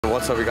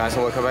What's up you guys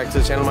and welcome back to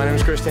the channel. My name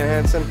is Christian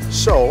Hansen.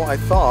 So I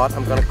thought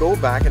I'm gonna go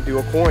back and do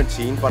a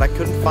quarantine, but I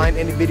couldn't find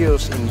any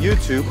videos in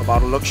YouTube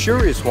about a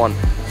luxurious one.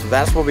 So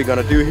that's what we're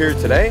gonna do here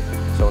today.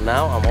 So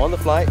now I'm on the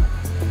flight,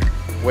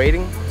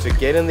 waiting to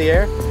get in the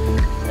air,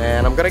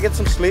 and I'm gonna get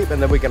some sleep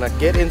and then we're gonna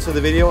get into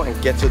the video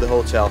and get to the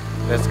hotel.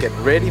 Let's get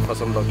ready for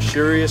some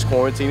luxurious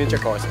quarantine in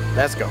Jakarta.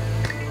 Let's go.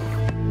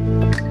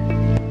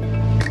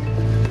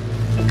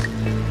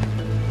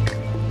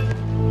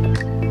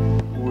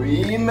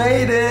 We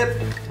made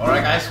it!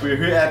 Alright guys, we're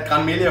here at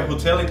Gran Melia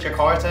Hotel in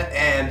Jakarta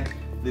and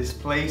this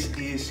place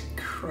is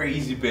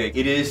crazy big.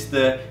 It is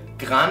the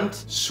Grand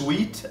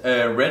Suite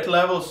red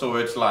level, so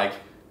it's like,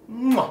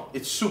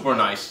 it's super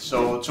nice.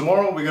 So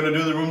tomorrow we're gonna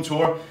do the room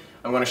tour.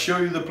 I'm gonna show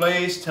you the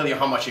place, tell you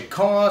how much it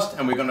costs,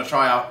 and we're gonna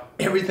try out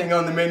everything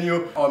on the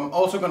menu. I'm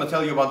also gonna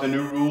tell you about the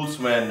new rules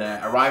when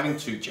arriving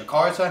to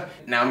Jakarta.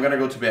 Now I'm gonna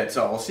go to bed,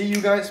 so I'll see you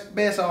guys.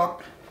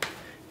 Besok.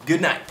 Good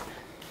night.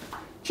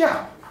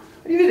 Ciao.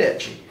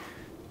 Arrivederci.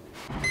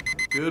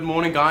 Good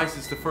morning guys,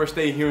 it's the first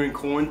day here in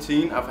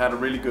quarantine. I've had a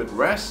really good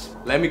rest.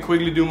 Let me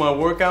quickly do my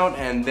workout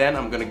and then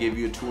I'm gonna give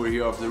you a tour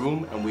here of the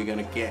room and we're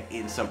gonna get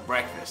in some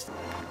breakfast.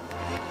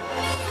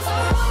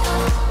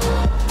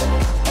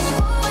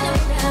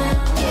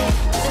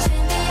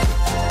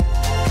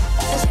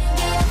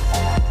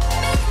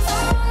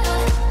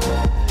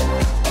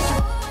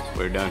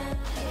 We're done.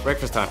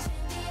 Breakfast time.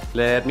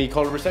 Let me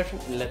call the reception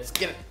and let's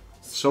get it.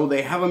 So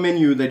they have a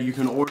menu that you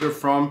can order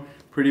from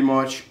pretty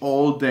much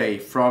all day,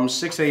 from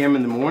 6 a.m.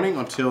 in the morning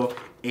until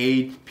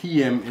 8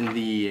 p.m. in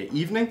the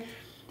evening.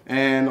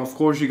 And of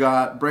course you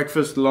got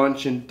breakfast,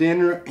 lunch and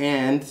dinner,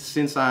 and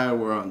since I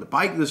were on the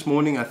bike this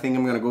morning, I think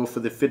I'm gonna go for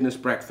the fitness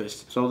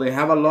breakfast. So they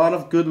have a lot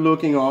of good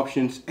looking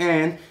options,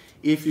 and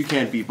if you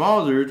can't be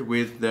bothered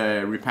with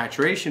the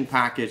repatriation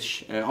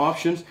package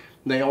options,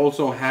 they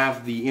also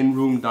have the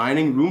in-room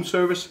dining room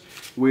service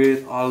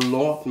with a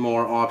lot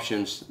more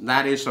options.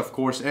 That is of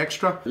course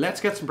extra. Let's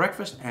get some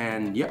breakfast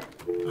and yep,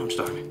 I'm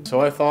starving.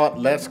 So I thought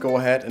let's go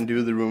ahead and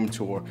do the room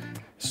tour.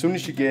 As soon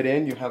as you get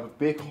in, you have a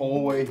big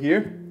hallway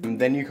here, and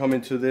then you come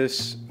into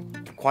this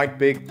quite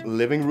big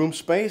living room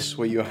space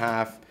where you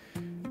have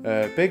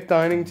a big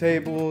dining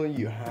table,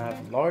 you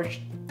have large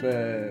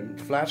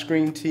flat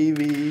screen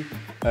TV,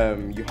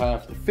 you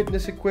have the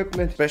fitness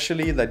equipment,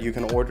 especially that you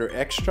can order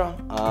extra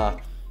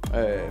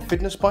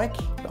fitness bike.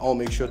 I'll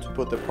make sure to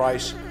put the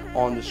price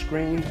on the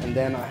screen, and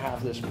then I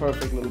have this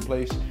perfect little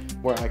place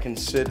where I can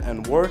sit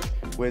and work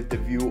with the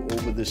view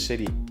over the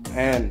city,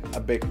 and a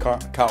big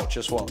couch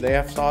as well. They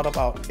have thought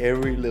about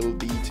every little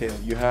detail.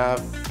 You have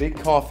a big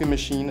coffee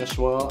machine as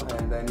well,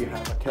 and then you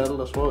have a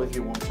kettle as well if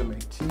you want to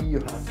make tea. You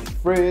have the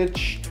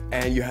fridge,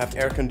 and you have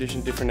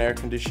different air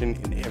condition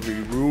in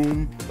every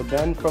room. But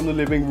then from the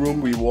living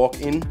room we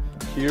walk in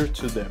here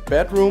to the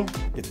bedroom.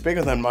 It's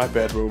bigger than my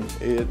bedroom.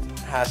 It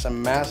has a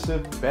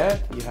massive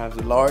bed. You have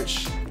the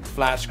large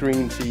flat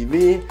screen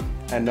TV,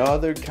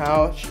 another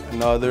couch,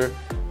 another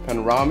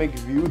panoramic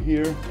view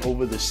here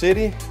over the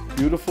city.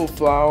 Beautiful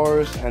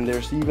flowers, and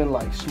there's even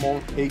like small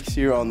cakes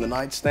here on the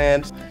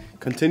nightstand.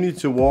 Continue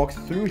to walk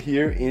through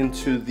here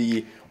into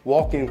the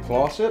walk-in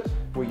closet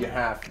where you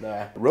have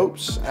the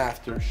ropes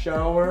after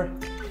shower.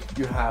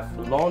 You have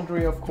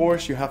laundry, of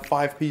course. You have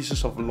 5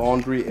 pieces of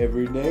laundry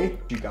every day.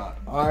 You got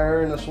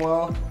iron as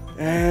well.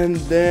 And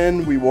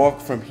then we walk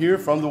from here,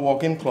 from the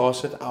walk-in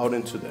closet, out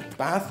into the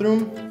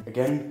bathroom.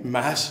 Again,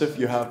 massive.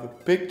 You have a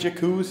big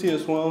jacuzzi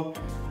as well.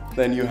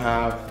 Then you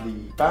have the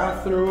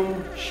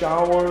bathroom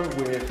shower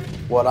with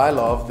what I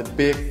love, the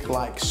big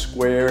like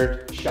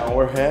squared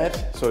shower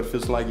head. So it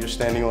feels like you're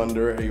standing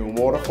under a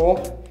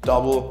waterfall.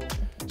 Double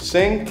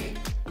sink.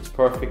 It's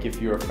perfect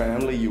if you're a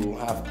family. You will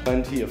have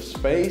plenty of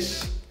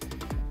space.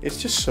 It's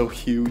just so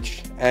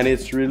huge, and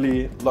it's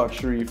really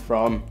luxury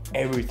from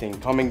everything.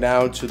 Coming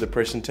down to the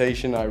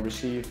presentation I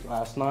received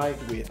last night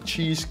with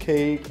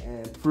cheesecake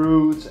and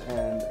fruits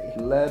and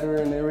a letter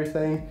and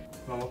everything.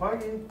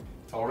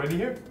 It's already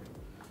here.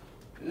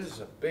 This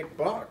is a big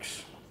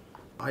box.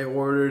 I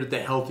ordered the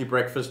healthy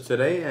breakfast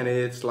today, and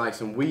it's like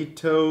some wheat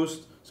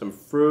toast, some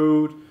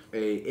fruit,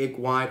 a egg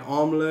white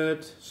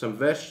omelette, some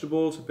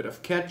vegetables, a bit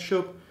of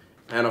ketchup,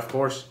 and of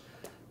course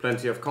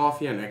plenty of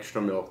coffee and extra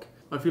milk.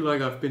 I feel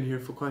like I've been here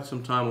for quite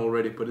some time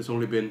already, but it's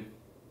only been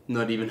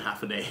not even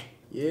half a day.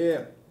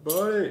 Yeah,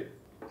 buddy.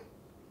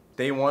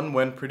 Day one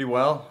went pretty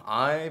well.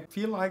 I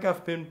feel like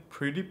I've been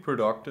pretty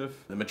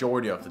productive the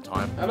majority of the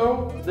time.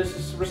 Hello, this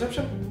is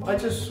reception. I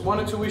just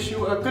wanted to wish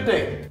you a good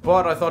day.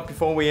 But I thought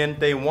before we end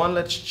day one,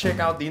 let's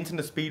check out the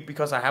internet speed,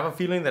 because I have a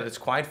feeling that it's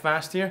quite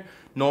fast here.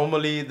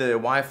 Normally the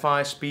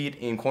Wi-Fi speed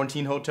in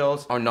quarantine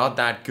hotels are not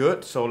that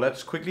good, so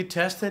let's quickly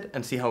test it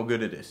and see how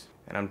good it is.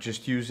 And I'm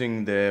just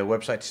using the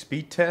website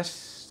speed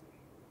test.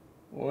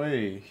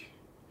 Wait.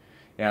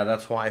 Yeah,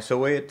 that's why.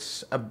 So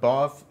it's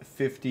above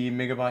 50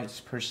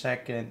 megabytes per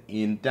second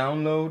in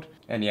download.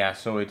 And yeah,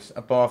 so it's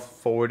above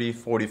 40,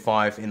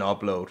 45 in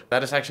upload.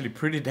 That is actually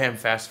pretty damn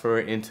fast for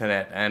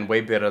internet and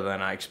way better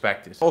than I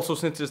expected. Also,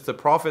 since it's the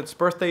Prophet's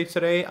birthday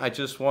today, I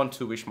just want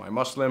to wish my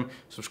Muslim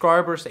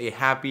subscribers a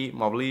happy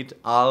Mawlid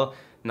al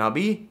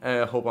Nabi.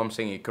 Hope I'm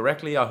saying it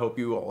correctly. I hope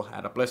you all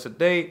had a blessed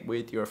day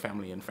with your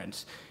family and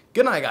friends.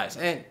 Good night, guys,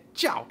 and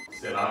ciao.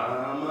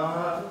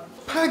 Selamat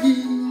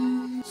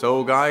pagi.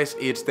 So guys,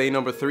 it's day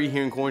number 3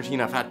 here in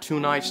quarantine. I've had 2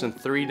 nights and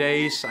 3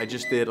 days. I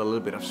just did a little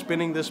bit of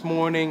spinning this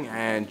morning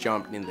and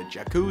jumped in the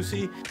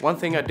jacuzzi. One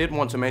thing I did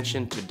want to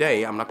mention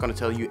today, I'm not going to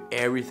tell you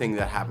everything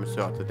that happens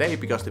throughout the day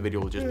because the video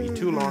will just be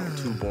too long and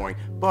too boring.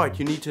 But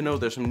you need to know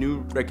there's some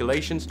new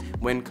regulations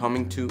when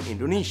coming to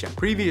Indonesia.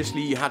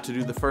 Previously, you had to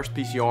do the first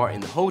PCR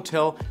in the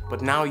hotel,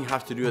 but now you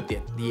have to do it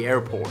at the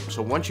airport.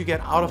 So once you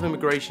get out of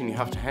immigration, you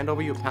have to hand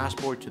over your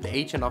passport to the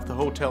agent of the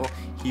hotel.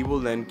 He will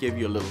then give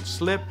you a little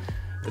slip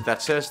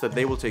that says that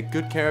they will take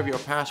good care of your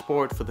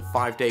passport for the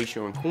 5 days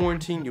you're in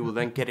quarantine. You will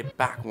then get it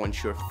back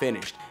once you're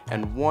finished.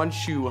 And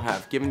once you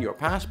have given your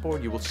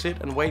passport, you will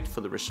sit and wait for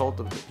the result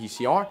of the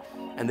PCR.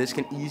 And this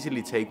can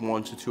easily take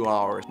 1 to 2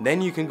 hours.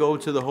 Then you can go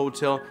to the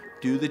hotel,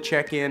 do the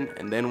check-in,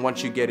 and then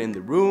once you get in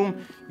the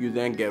room, you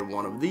then get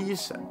one of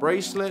these, a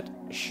bracelet,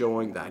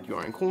 showing that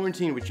you're in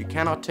quarantine, which you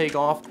cannot take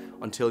off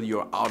until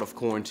you're out of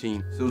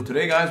quarantine. So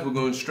today, guys, we're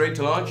going straight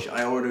to lunch.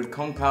 I ordered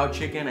Kung Pao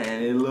chicken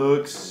and it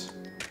looks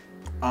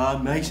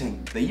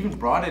amazing. They even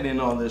brought it in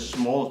on this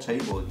small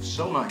table. It's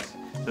so nice.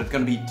 So it's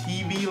gonna be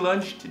TV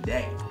lunch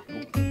today.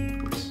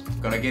 Oops.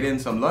 Gonna get in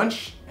some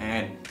lunch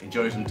and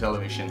enjoy some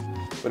television.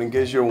 But in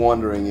case you're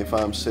wondering if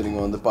I'm sitting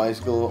on the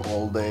bicycle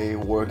all day,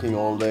 working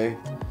all day,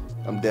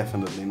 I'm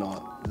definitely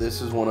not.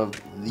 This is one of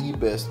the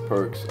best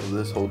perks of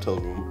this hotel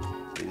room.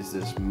 It is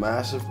this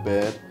massive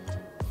bed,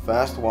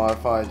 fast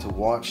Wi-Fi to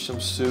watch some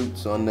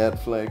Suits on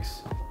Netflix.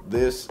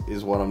 This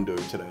is what I'm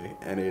doing today,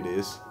 and it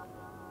is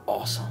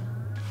awesome.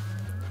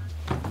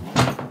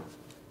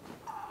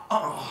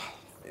 Oh,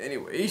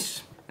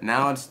 anyways,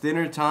 now it's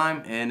dinner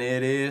time and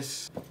it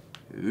is,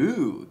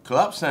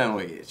 club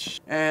sandwich.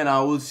 And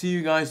I will see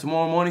you guys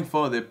tomorrow morning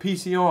for the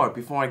PCR.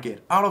 Before I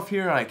get out of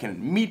here, I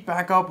can meet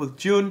back up with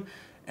Jun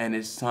and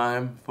it's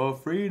time for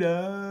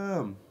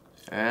freedom.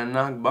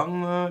 Enak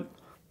banget.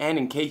 And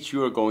in case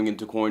you are going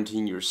into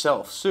quarantine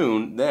yourself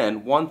soon,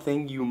 then one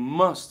thing you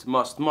must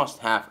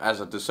have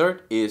as a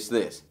dessert is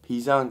this,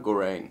 pisang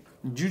goreng.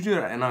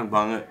 Jujur enak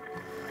banget.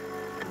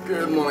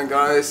 Good morning,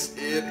 guys.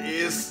 It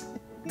is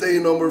day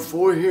number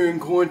 4 here in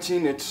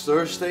quarantine. It's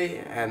Thursday,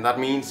 and that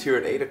means here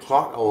at 8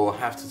 o'clock I will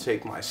have to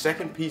take my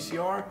second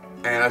PCR.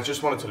 And I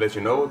just wanted to let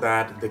you know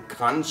that the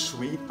Gran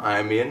suite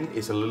I'm in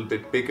is a little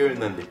bit bigger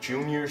than the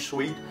junior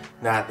suite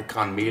that the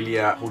Gran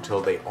Melia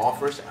hotel they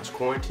offers as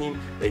quarantine.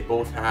 They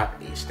both have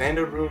a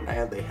standard room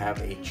and they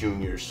have a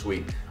junior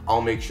suite.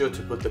 I'll make sure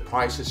to put the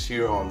prices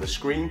here on the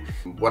screen.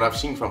 What I've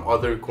seen from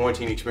other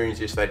quarantine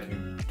experiences is that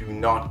you do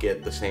not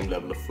get the same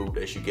level of food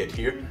as you get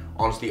here.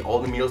 Honestly,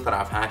 all the meals that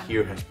I've had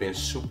here has been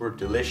super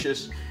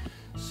delicious.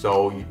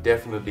 So you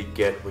definitely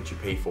get what you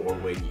pay for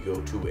when you go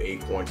to a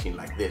quarantine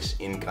like this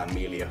in Gran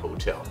Melia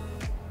Hotel.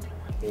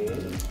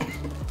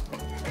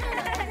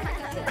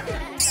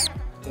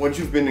 Once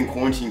you've been in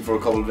quarantine for a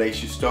couple of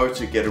days, you start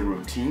to get a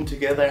routine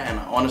together, and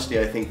honestly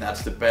I think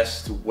that's the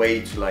best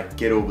way to like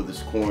get over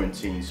this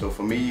quarantine. So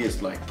for me,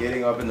 it's like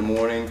getting up in the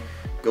morning,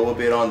 go a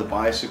bit on the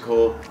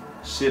bicycle,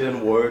 sit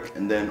and work,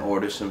 and then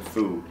order some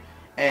food.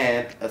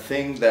 And a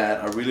thing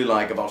that I really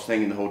like about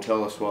staying in the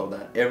hotel as well,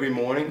 that every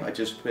morning I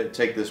just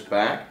take this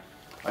bag,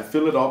 I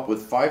fill it up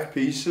with 5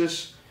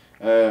 pieces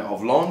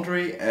of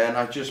laundry, and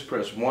I just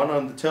press 1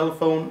 on the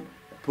telephone,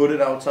 put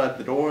it outside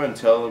the door and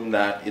tell them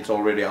that it's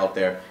already out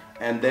there.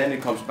 And then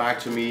it comes back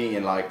to me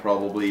in like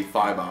probably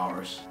 5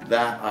 hours.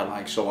 That I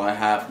like, so I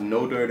have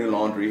no dirty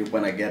laundry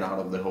when I get out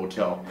of the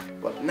hotel.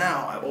 But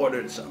now I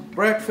ordered some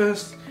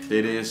breakfast.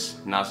 It is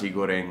nasi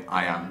goreng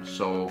ayam,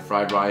 so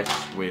fried rice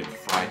with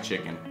fried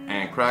chicken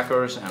and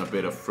crackers and a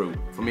bit of fruit.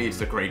 For me, it's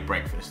a great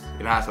breakfast.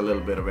 It has a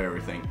little bit of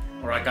everything.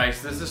 Alright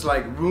guys, this is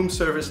like room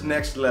service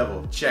next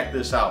level. Check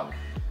this out.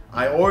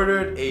 I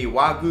ordered a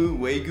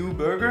Wagyu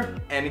burger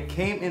and it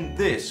came in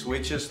this,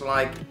 which is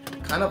like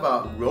kind of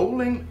a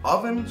rolling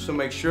oven, so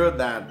make sure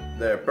that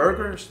the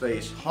burger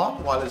stays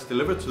hot while it's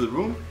delivered to the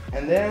room.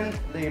 And then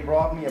they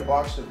brought me a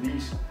box of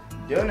these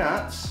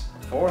donuts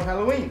for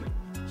Halloween.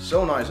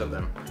 So nice of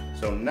them.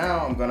 So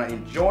now I'm gonna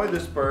enjoy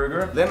this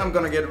burger. Then I'm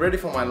gonna get ready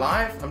for my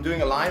live. I'm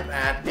doing a live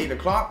at 8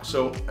 o'clock,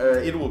 so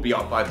it will be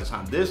up by the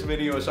time this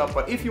video is up.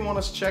 But if you want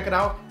us to check it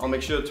out, I'll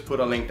make sure to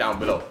put a link down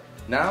below.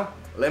 Now,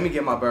 let me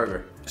get my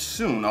burger.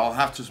 Soon I'll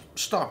have to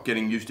stop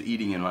getting used to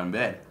eating in my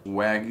bed.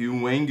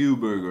 Wagyu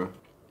burger.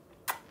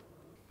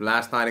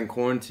 Last night in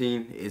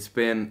quarantine, it's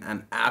been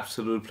an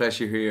absolute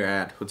pleasure here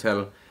at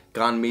Hotel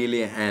Gran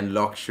Melia and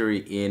luxury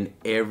in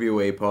every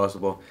way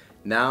possible.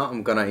 Now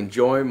I'm gonna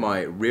enjoy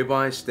my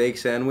ribeye steak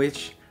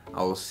sandwich.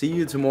 I will see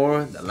you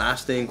tomorrow, the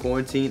last day in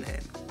quarantine,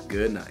 and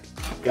good night.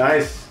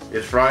 Guys,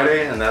 it's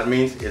Friday and that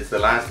means it's the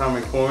last time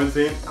in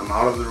quarantine. I'm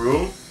out of the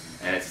room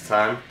and it's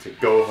time to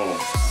go home.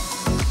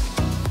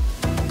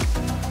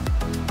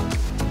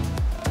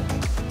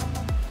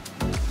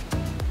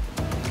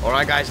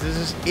 Alright guys, this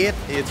is it.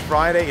 It's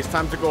Friday. It's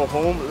time to go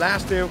home.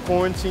 Last day of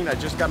quarantine. I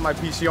just got my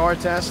PCR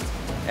test.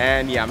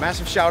 And yeah,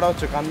 massive shout out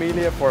to Gran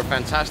Melia for a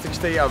fantastic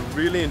stay. I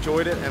really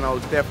enjoyed it and I'll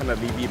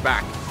definitely be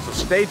back. So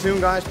stay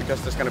tuned guys,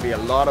 because there's gonna be a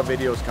lot of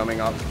videos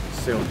coming up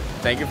soon.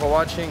 Thank you for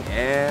watching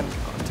and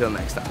until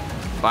next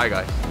time. Bye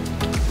guys.